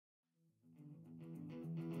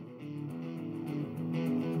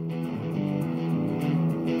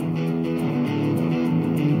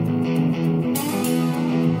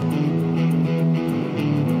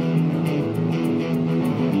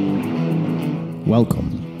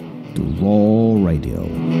Welcome to Raw Radio.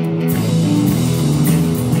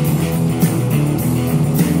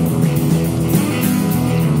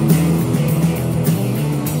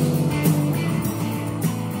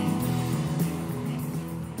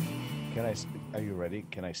 Are you ready?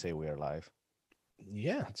 Can I say we are live?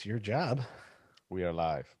 Yeah, it's your job. We are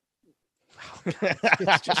live.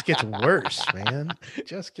 It just gets worse, man. It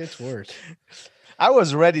just gets worse. I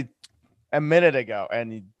was ready a minute ago,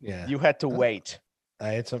 and you had to wait.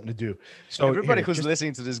 I had something to do. So everybody who's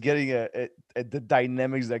listening to this getting the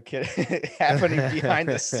dynamics that can happening behind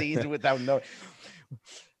the scenes without knowing.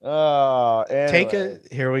 Anyway.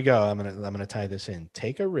 Here we go. I'm gonna tie this in.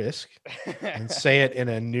 Take a risk and say it in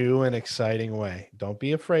a new and exciting way. Don't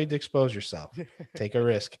be afraid to expose yourself. Take a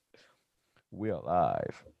risk. We are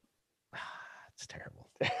live. It's terrible.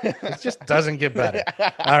 It just doesn't get better.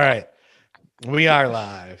 All right. We are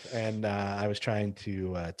live. And I was trying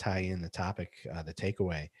to tie in the topic, the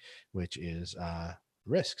takeaway, which is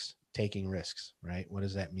risks, taking risks, right? What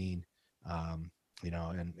does that mean?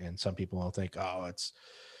 And some people will think, oh, it's,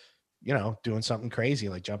 doing something crazy,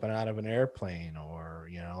 like jumping out of an airplane or,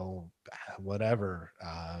 whatever,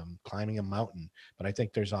 climbing a mountain. But I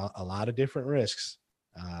think there's a lot of different risks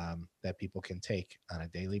that people can take on a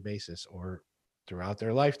daily basis or throughout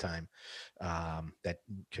their lifetime that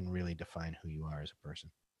can really define who you are as a person.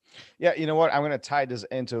 Yeah, you know what? I'm going to tie this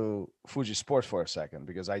into Fuji Sports for a second,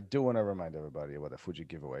 because I do want to remind everybody about the Fuji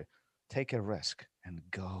giveaway. Take a risk and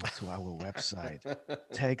go to our website.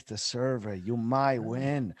 Take the survey. You might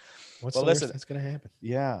win. What's the worst that's going to happen?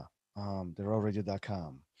 Yeah,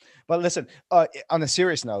 therawradio.com. But listen, on a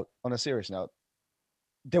serious note,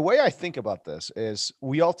 the way I think about this is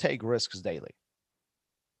we all take risks daily.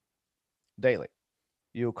 Daily.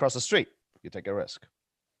 You cross the street, you take a risk.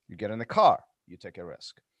 You get in the car, you take a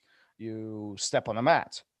risk. You step on a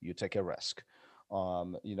mat, you take a risk.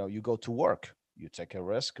 You go to work, you take a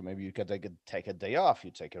risk. Maybe you could take a day off,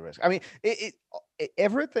 you take a risk. I mean,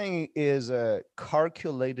 everything is a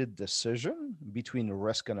calculated decision between a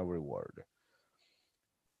risk and a reward.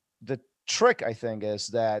 The trick, I think, is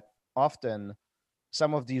that often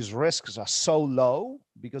some of these risks are so low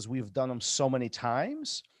because we've done them so many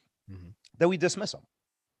times that we dismiss them.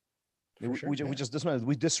 We just dismiss them.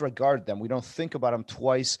 We disregard them. We don't think about them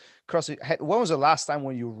twice. Crossing. When was the last time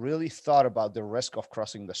when you really thought about the risk of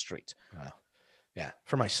crossing the street? Yeah,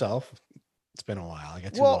 for myself, it's been a while. I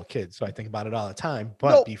got two little kids, so I think about it all the time.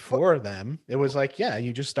 But before them, it was like,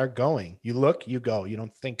 you just start going. You look, you go. You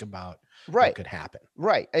don't think about what could happen.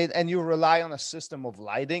 Right. And you rely on a system of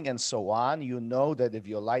lighting and so on. You know that if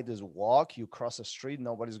your light is walk, you cross the street,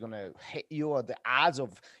 nobody's going to hit you, or the odds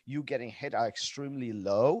of you getting hit are extremely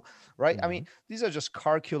low, right? I mean, these are just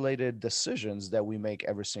calculated decisions that we make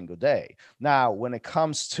every single day. Now, when it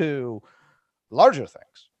comes to larger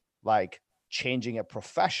things, like changing a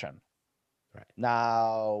profession, right?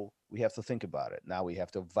 Now we have to think about it. Now we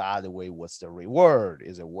have to evaluate what's the reward.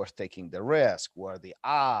 Is it worth taking the risk? What are the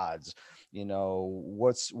odds?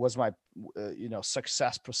 What's my,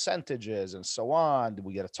 success percentages and so on.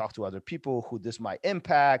 We got to talk to other people who this might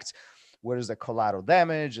impact. What is the collateral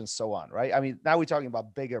damage and so on, right? I mean, now we're talking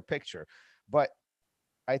about bigger picture, but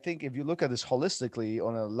I think if you look at this holistically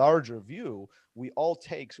on a larger view, we all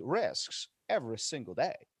take risks every single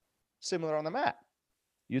day. Similar on the mat.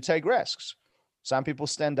 You take risks. Some people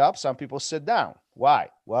stand up, some people sit down. Why?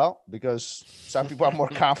 Well, because some people are more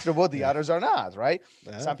comfortable, the others are not, right?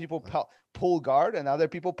 Yeah. Some people pull guard and other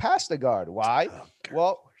people pass the guard. Why?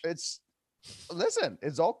 It's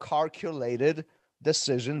all calculated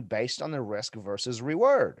decision based on the risk versus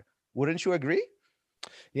reward. Wouldn't you agree?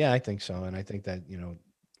 Yeah, I think so. And I think that,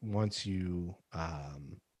 once you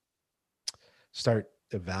start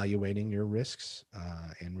evaluating your risks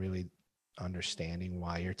and really understanding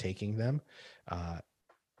why you're taking them,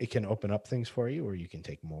 it can open up things for you, or you can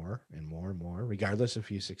take more and more and more, regardless if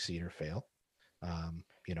you succeed or fail.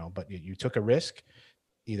 But you took a risk,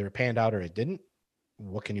 either it panned out or it didn't.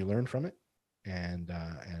 What can you learn from it? And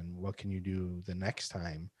what can you do the next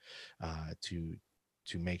time to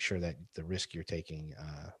make sure that the risk you're taking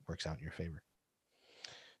works out in your favor?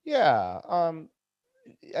 Yeah.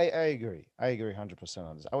 I agree. I agree 100%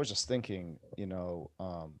 on this. I was just thinking,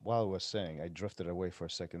 while I was saying, I drifted away for a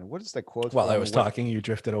second. What is the quote? While I was talking, you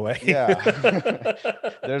drifted away. Yeah.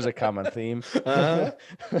 There's a common theme. I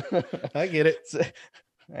get it.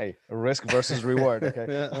 Hey, risk versus reward.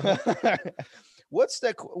 Okay. What's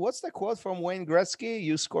the quote from Wayne Gretzky?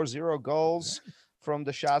 You score 0 goals from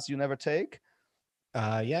the shots you never take.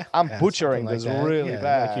 I'm butchering this really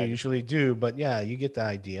bad. Like you usually do, but you get the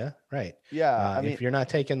idea, right? Yeah, if you're not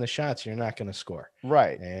taking the shots, you're not going to score,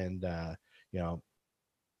 right? And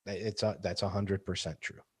That's 100%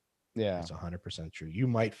 true. Yeah. It's 100% true. You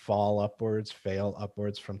might fall upwards, fail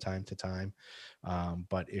upwards from time to time.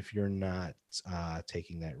 But if you're not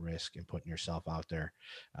taking that risk and putting yourself out there,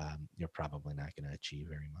 you're probably not going to achieve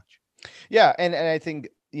very much. Yeah. And I think,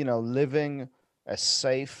 living a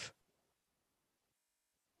safe,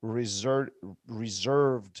 reserved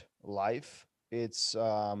life, it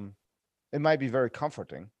might be very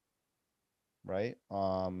comforting, right?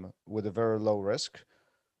 With a very low risk,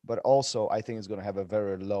 but also I think it's going to have a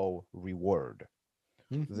very low reward.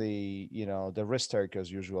 Mm-hmm. The risk takers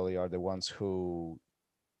usually are the ones who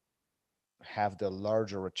have the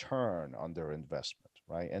larger return on their investment,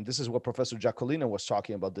 right? And this is what Professor Draculino was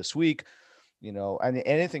talking about this week, and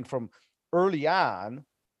anything from early on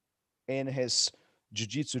in his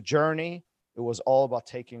jiu-jitsu journey, it was all about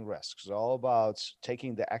taking risks, all about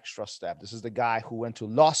taking the extra step. This is the guy who went to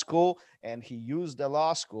law school, and he used the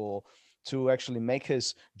law school to actually make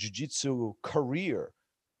his jiu-jitsu career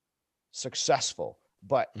successful.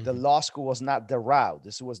 But the law school was not the route.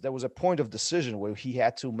 There was a point of decision where he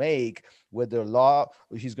had to make whether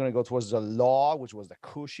he's going to go towards the law, which was the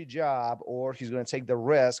cushy job, or he's going to take the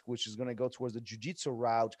risk, which is going to go towards the jiu-jitsu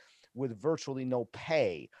route with virtually no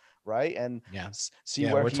pay, right? And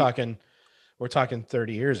we're talking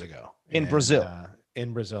 30 years ago in Brazil.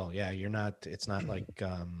 In Brazil, yeah, it's not like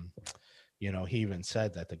he even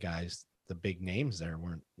said that the big names there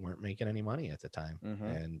weren't making any money at the time.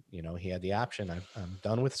 And he had the option. I'm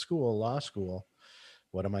done with law school.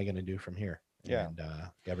 What am I going to do from here? Yeah. And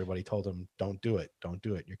everybody told him, don't do it,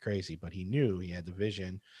 you're crazy. But he knew, he had the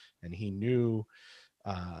vision, and he knew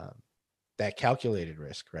that calculated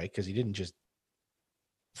risk, right? Because he didn't just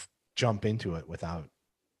jump into it without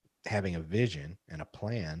having a vision and a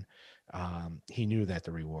plan. He knew that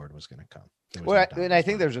the reward was going to come. Well, and I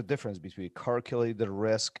think there's a difference between calculated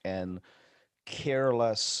risk and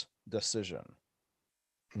careless decision.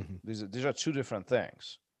 These are two different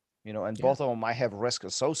things, and both of them might have risk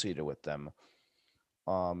associated with them.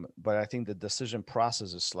 But I think the decision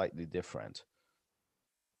process is slightly different.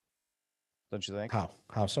 Don't you think?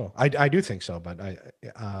 How so? I do think so, but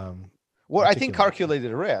I think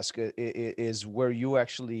calculated risk is where you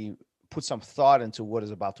actually put some thought into what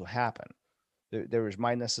is about to happen. There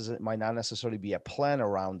might not necessarily be a plan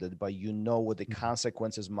around it, but what the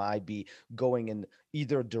consequences might be going in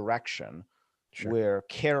either direction. Sure. Where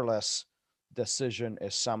careless decision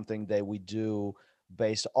is something that we do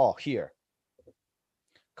based here.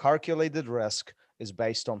 Calculated risk is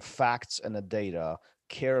based on facts and the data.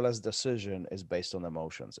 Careless decision is based on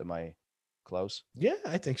emotions. Am I close? Yeah,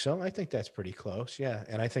 I think so. I think that's pretty close. Yeah.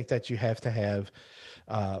 And I think that you have to have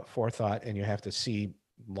forethought, and you have to see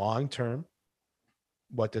long-term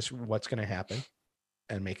what's going to happen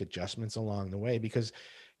and make adjustments along the way, because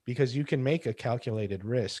you can make a calculated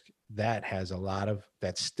risk that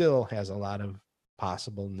still has a lot of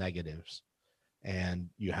possible negatives, and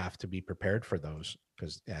you have to be prepared for those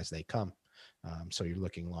as they come. So you're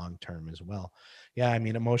looking long-term as well. Yeah. I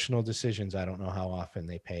mean, emotional decisions, I don't know how often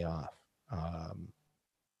they pay off.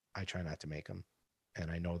 I try not to make them.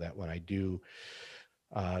 And I know that when I do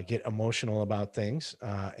get emotional about things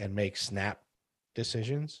and make snap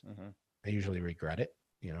decisions, I usually regret it.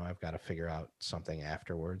 I've got to figure out something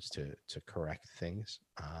afterwards to correct things.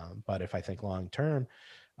 But if I think long term,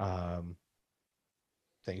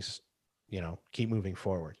 things, keep moving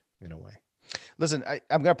forward in a way. Listen, I'm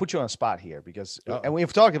going to put you on a spot here because, and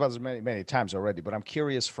we've talked about this many, many times already, but I'm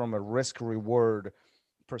curious from a risk reward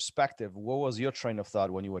perspective, what was your train of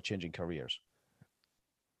thought when you were changing careers?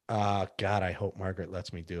 God, I hope Margaret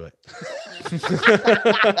lets me do it.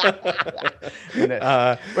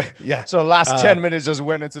 Yeah. So the last 10 minutes just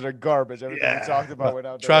went into the garbage. Everything we talked about went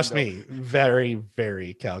out the Trust window. me, very,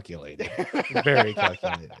 very calculated. Very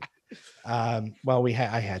calculated. Well,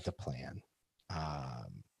 I had to plan.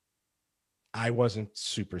 I wasn't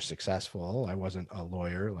super successful. I wasn't a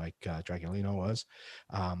lawyer like Draculino was,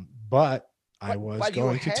 but I was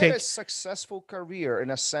going to take a successful career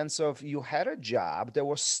in a sense of you had a job that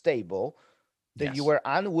was stable, that you were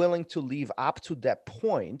unwilling to leave up to that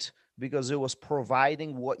point because it was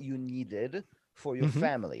providing what you needed for your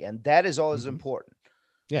family. And that is always important.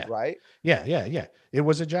 Yeah. Right? Yeah. It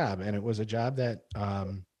was a job, and it was a job that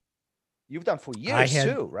you've done for years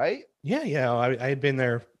too, right? Yeah. I had been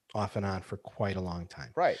there off and on for quite a long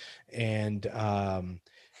time. Right. And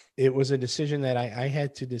it was a decision that I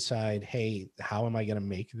had to decide, hey, how am I going to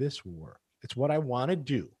make this work? It's what I want to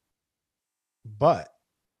do. But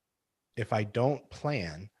if I don't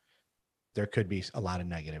plan, there could be a lot of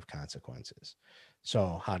negative consequences.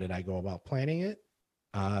 So how did I go about planning it?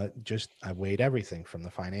 just I weighed everything from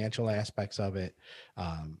the financial aspects of it.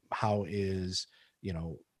 How is, you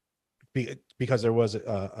know, because there was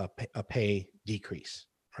a pay decrease,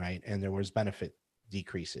 right? And there was benefit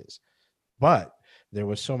decreases, but there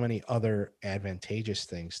was so many other advantageous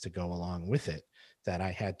things to go along with it that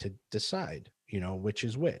I had to decide, you know, which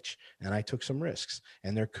is which. And I took some risks.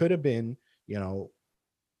 And there could have been, you know,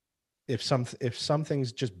 if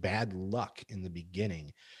something's just bad luck in the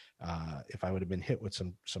beginning, if I would have been hit with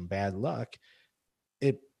some bad luck,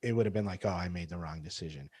 it would have been like, oh, I made the wrong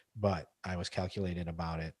decision. But I was calculated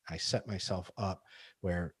about it. I set myself up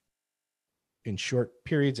where in short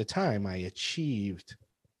periods of time I achieved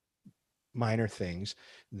minor things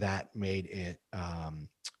that made it, I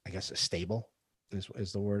guess, a stable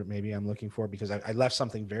is the word maybe I'm looking for, because I left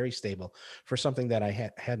something very stable for something that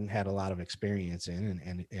I hadn't had a lot of experience in,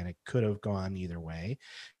 and it could have gone either way.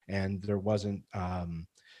 And there wasn't,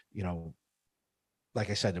 you know, like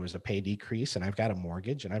I said, there was a pay decrease, and I've got a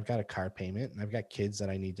mortgage, and I've got a car payment, and I've got kids that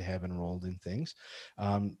I need to have enrolled in things.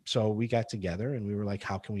 So we got together and we were like,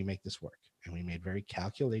 how can we make this work? And we made very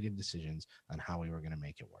calculated decisions on how we were going to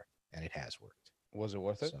make it work. And it has worked. Was it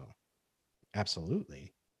worth it? So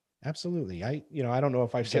absolutely. Absolutely. I don't know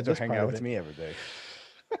if I've said to this hang part out of with it. me every day.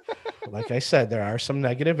 Like I said, there are some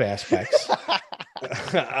negative aspects.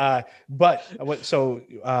 But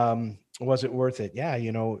was it worth it? Yeah,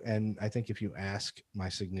 and I think if you ask my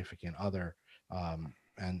significant other,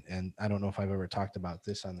 and I don't know if I've ever talked about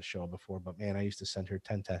this on the show before, but man, I used to send her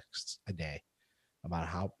 10 texts a day about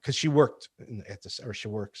how, because she worked she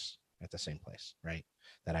works at the same place, right,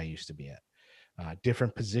 that I used to be at,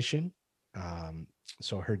 different position.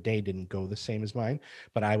 So her day didn't go the same as mine,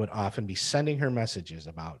 but I would often be sending her messages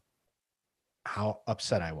about how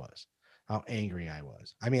upset I was, how angry I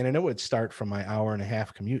was. I mean, and it would start from my hour and a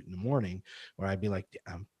half commute in the morning, where I'd be like,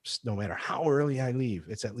 no matter how early I leave,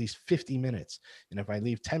 it's at least 50 minutes. And if I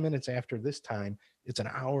leave 10 minutes after this time, it's an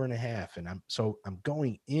hour and a half. And I'm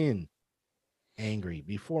going in angry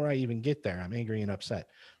before I even get there. I'm angry and upset.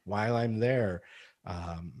 While I'm there,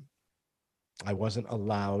 I wasn't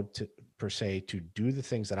allowed to, per se, to do the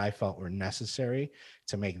things that I felt were necessary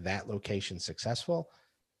to make that location successful.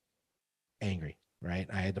 Angry, right?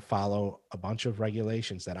 I had to follow a bunch of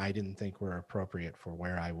regulations that I didn't think were appropriate for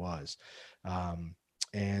where I was.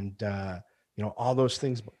 And all those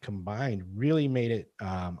things combined really made it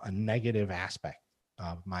a negative aspect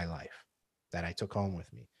of my life that I took home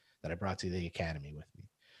with me, that I brought to the academy with me.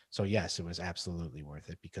 So yes, it was absolutely worth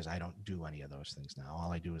it, because I don't do any of those things now.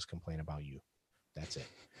 All I do is complain about you. That's it.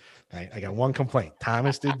 Right? I got one complaint.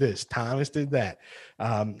 Thomas did this. Thomas did that.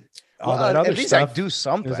 All that other at least stuff I do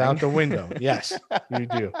something. is out the window. Yes, you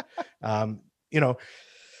do. But,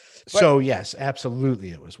 so yes, absolutely,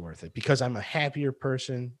 it was worth it, because I'm a happier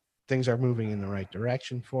person. Things are moving in the right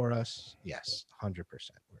direction for us. Yes, 100% worth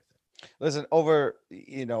it. Listen, over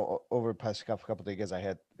past couple decades, I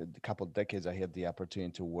had the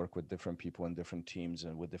opportunity to work with different people in different teams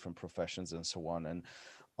and with different professions and so on. And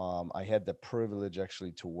I had the privilege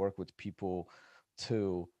actually to work with people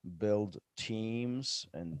to build teams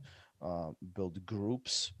and build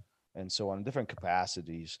groups and so on in different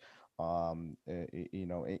capacities. Even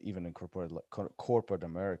in corporate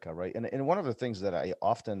America, right? And one of the things that I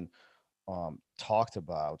often we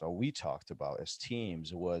talked about as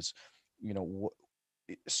teams was,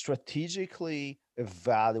 strategically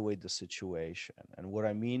evaluate the situation. And what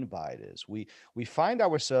I mean by it is we find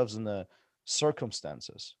ourselves in the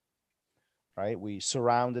circumstances, right? We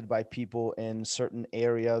surrounded by people in certain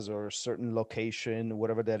areas or certain location,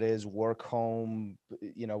 whatever that is, work, home,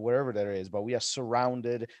 wherever that is, but we are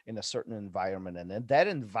surrounded in a certain environment. And then that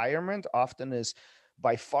environment often is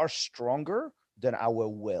by far stronger than our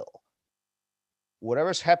will.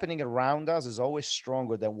 Whatever's happening around us is always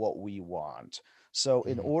stronger than what we want. So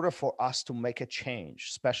in order for us to make a change,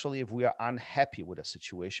 especially if we are unhappy with a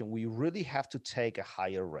situation, we really have to take a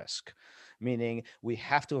higher risk, meaning we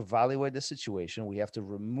have to evaluate the situation. We have to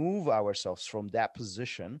remove ourselves from that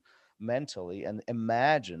position mentally and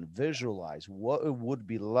visualize what it would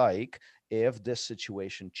be like if this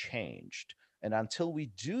situation changed. And until we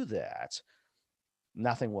do that,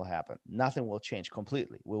 nothing will happen. Nothing will change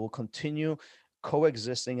completely. We will continue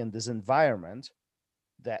coexisting in this environment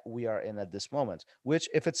that we are in at this moment, which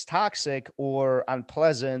if it's toxic or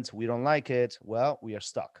unpleasant, we don't like it, well, we are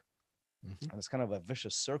stuck. And it's kind of a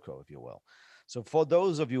vicious circle, if you will. So for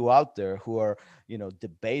those of you out there who are,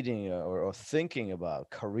 debating or thinking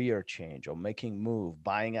about career change or making move,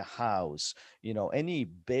 buying a house, any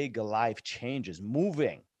big life changes,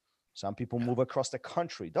 moving, some people move across the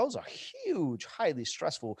country. Those are huge, highly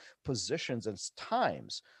stressful positions and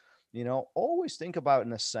times. always think about,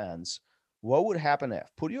 in a sense, what would happen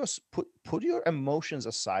if put your emotions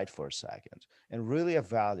aside for a second and really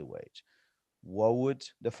evaluate what would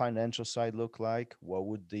the financial side look like, what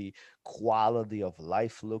would the quality of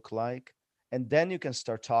life look like, and then you can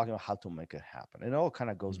start talking about how to make it happen. It all kind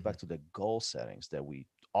of goes back to the goal settings that we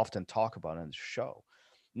often talk about in the show.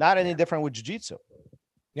 Not any different with jiu-jitsu.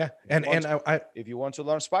 Yeah. If you want to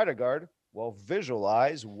learn spider guard, well,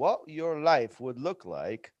 visualize what your life would look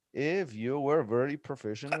like if you were very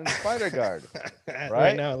proficient in spider guard.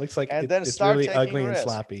 Right now, it looks like and then it's start really taking ugly risks. and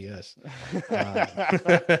sloppy. Yes.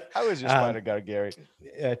 How is your spider guard, Gary?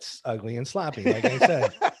 It's ugly and sloppy, like I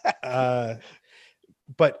said.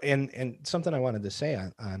 But and something I wanted to say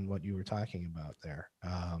on what you were talking about there.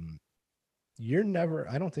 I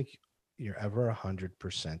don't think you're ever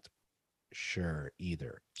 100% sure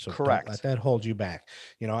either. So correct. Don't let that hold you back.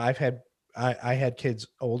 I had kids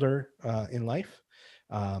older in life,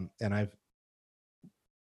 and a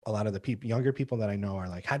lot of the younger people that I know are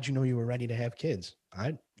like, how'd you know you were ready to have kids?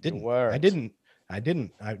 I didn't.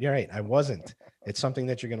 You're right. I wasn't. It's something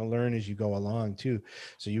that you're going to learn as you go along too.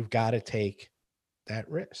 So you've got to take that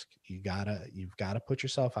risk. You've got to put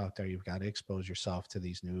yourself out there. You've got to expose yourself to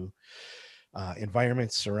these new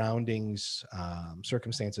environments, surroundings,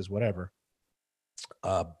 circumstances, whatever.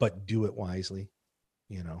 But do it wisely,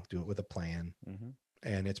 do it with a plan. Mm-hmm.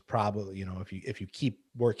 And it's probably, if you keep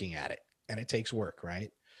working at it, and it takes work,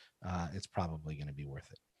 right? It's probably going to be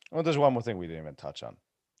worth it. Well, there's one more thing we didn't even touch on.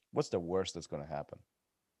 What's the worst that's going to happen?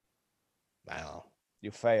 Well,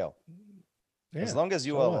 you fail. Yeah. As long as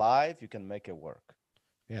you're alive, you can make it work.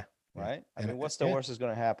 Yeah. Right? I mean, what's the worst that's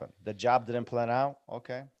going to happen? The job didn't plan out?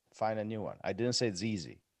 Okay, find a new one. I didn't say it's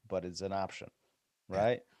easy, but it's an option,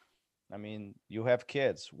 right? Yeah. I mean, you have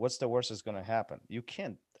kids. What's the worst that's going to happen? You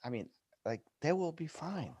can't, they will be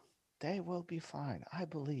fine. They will be fine. I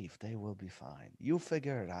believe they will be fine. You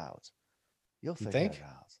figure it out. You'll figure it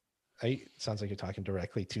out. It sounds like you're talking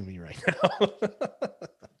directly to me right now.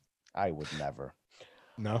 I would never.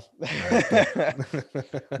 No.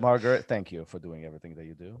 Margaret, thank you for doing everything that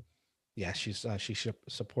you do. Yeah, she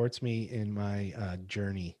supports me in my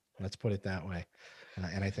journey. Let's put it that way.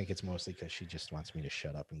 And I think it's mostly because she just wants me to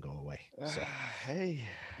shut up and go away. So, hey,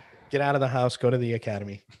 get out of the house, go to the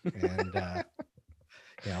academy, and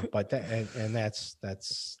but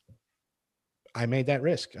that's. I made that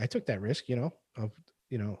risk. I took that risk, of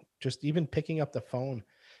just even picking up the phone.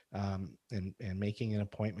 And making an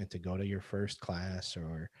appointment to go to your first class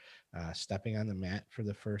or stepping on the mat for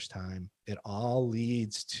the first time. It all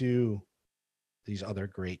leads to these other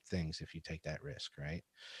great things if you take that risk, right?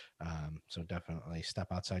 So definitely step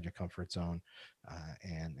outside your comfort zone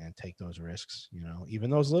and take those risks, even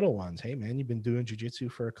those little ones. Hey, man, you've been doing jiu-jitsu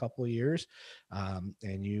for a couple of years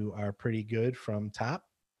and you are pretty good from top.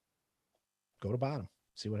 Go to bottom,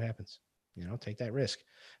 see what happens. Take that risk.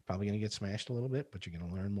 Probably going to get smashed a little bit, but you're going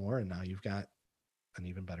to learn more. And now you've got an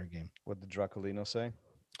even better game. What did Draculino say?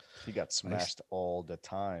 He got smashed all the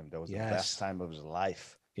time. That was the best time of his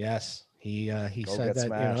life. Yes. He said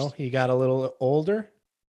that, he got a little older.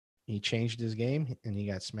 He changed his game and he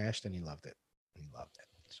got smashed and he loved it.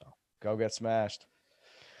 So go get smashed.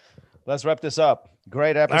 Let's wrap this up.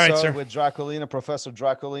 Great episode with Draculino, Professor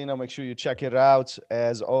Draculino. Make sure you check it out.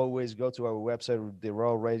 As always, go to our website,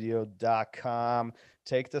 therawradio.com.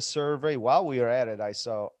 Take the survey. While we are at it, I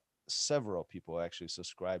saw several people actually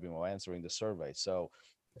subscribing or answering the survey. So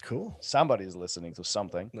cool. Somebody's listening to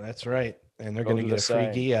something. That's right. And they're going to get a free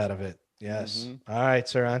gi out of it. Yes. Mm-hmm. All right,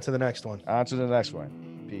 sir. On to the next one.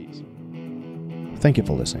 Peace. Thank you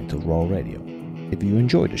for listening to Raw Radio. If you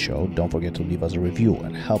enjoyed the show, don't forget to leave us a review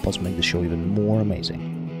and help us make the show even more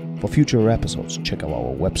amazing. For future episodes, check out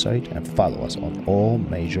our website and follow us on all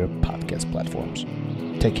major podcast platforms.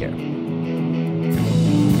 Take care.